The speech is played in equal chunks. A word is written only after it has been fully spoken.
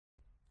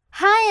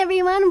Hi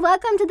everyone,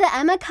 welcome to the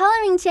Emma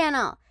Coloring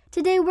Channel.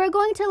 Today we're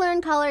going to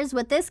learn colors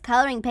with this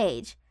coloring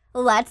page.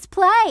 Let's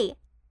play!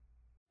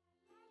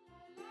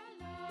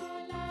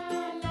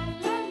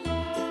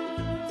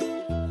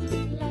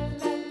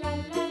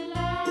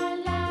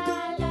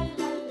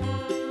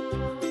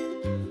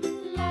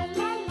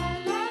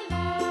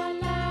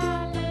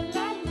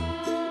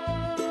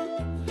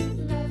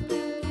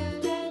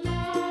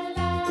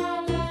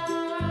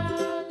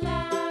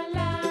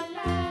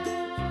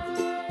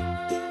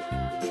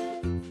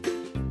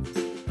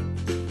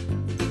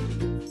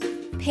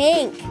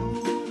 Pink,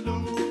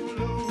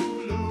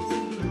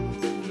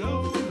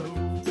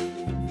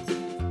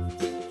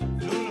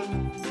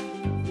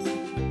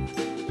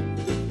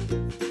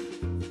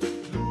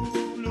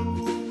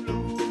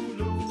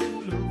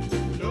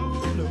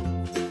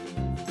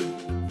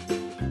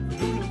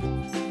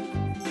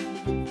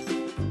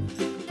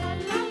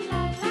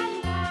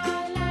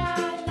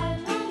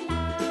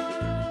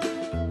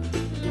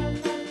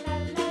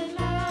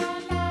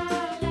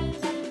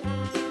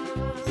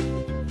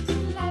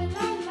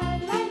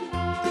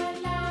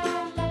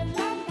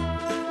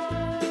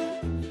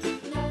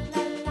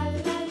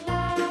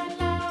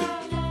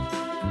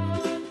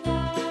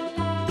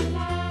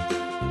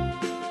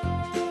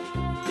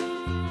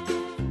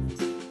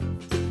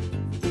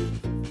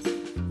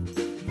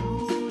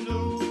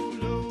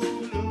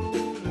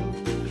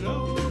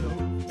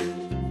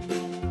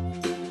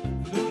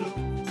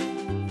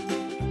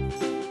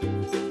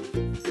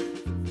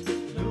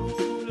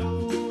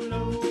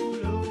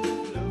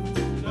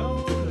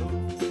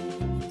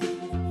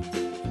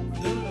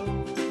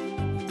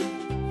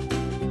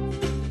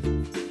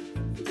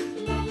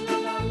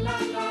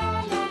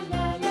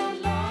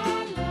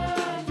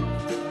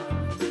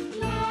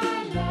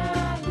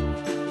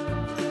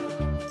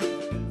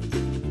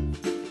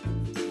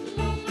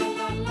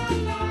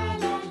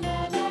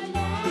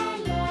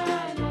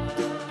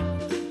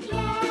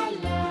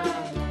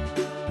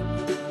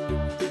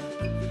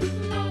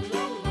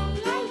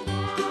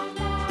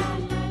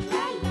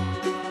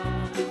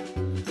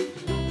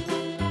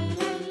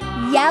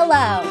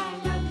 yellow,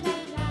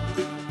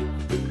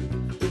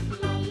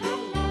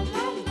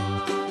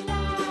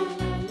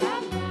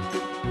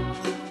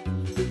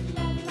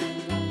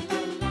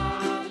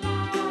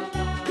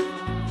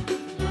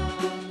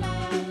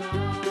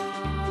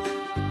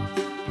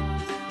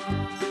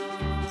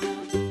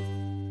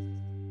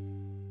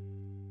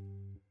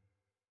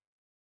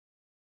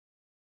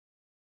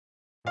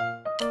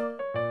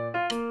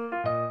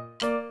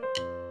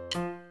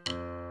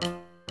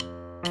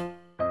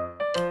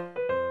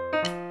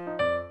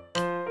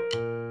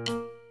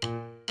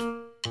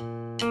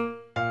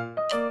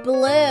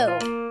 blue,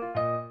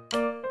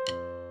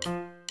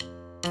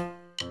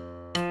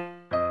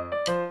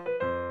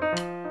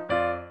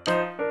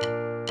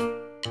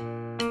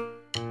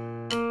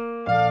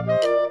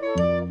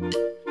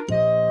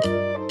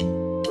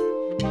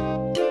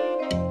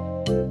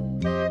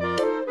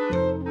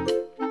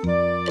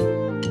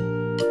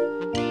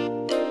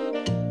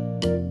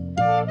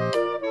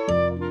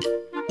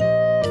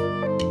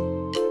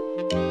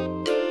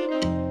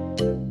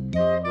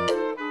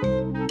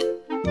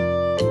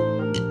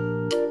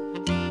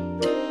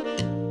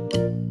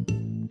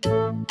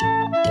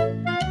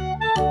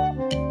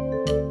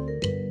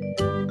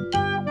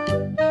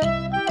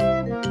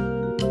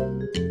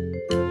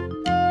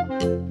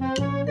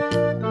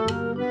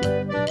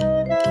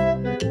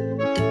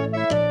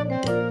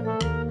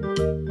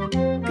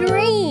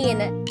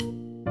 green,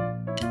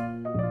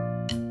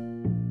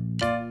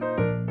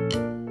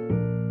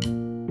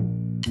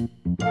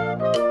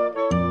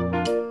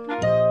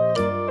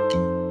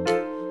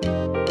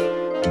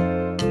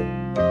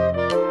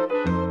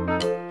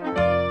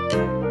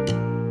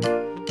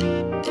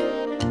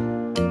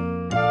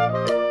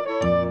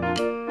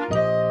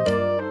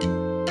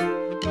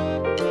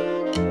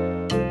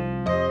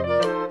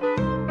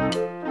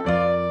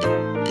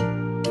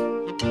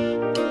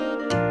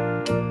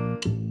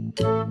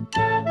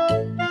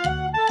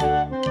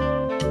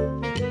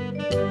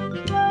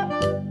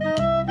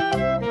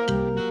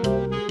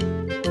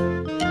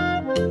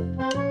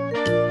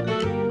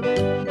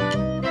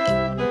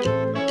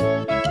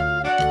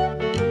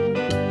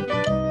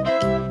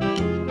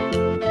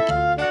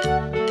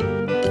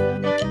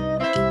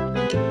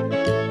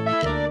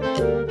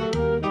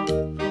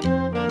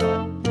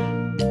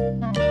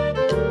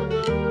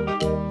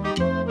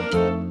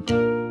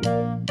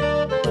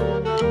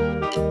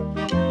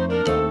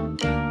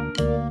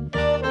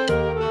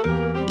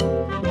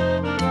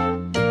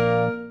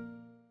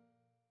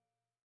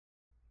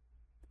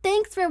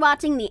 Thanks for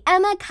watching the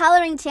Emma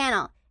Coloring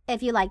Channel.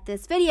 If you liked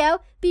this video,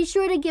 be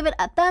sure to give it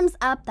a thumbs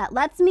up that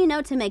lets me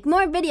know to make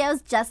more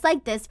videos just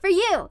like this for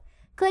you.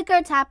 Click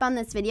or tap on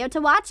this video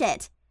to watch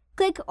it.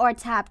 Click or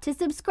tap to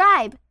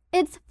subscribe.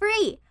 It's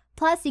free.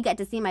 Plus, you get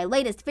to see my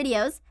latest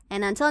videos.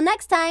 And until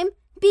next time,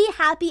 be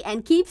happy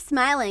and keep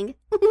smiling.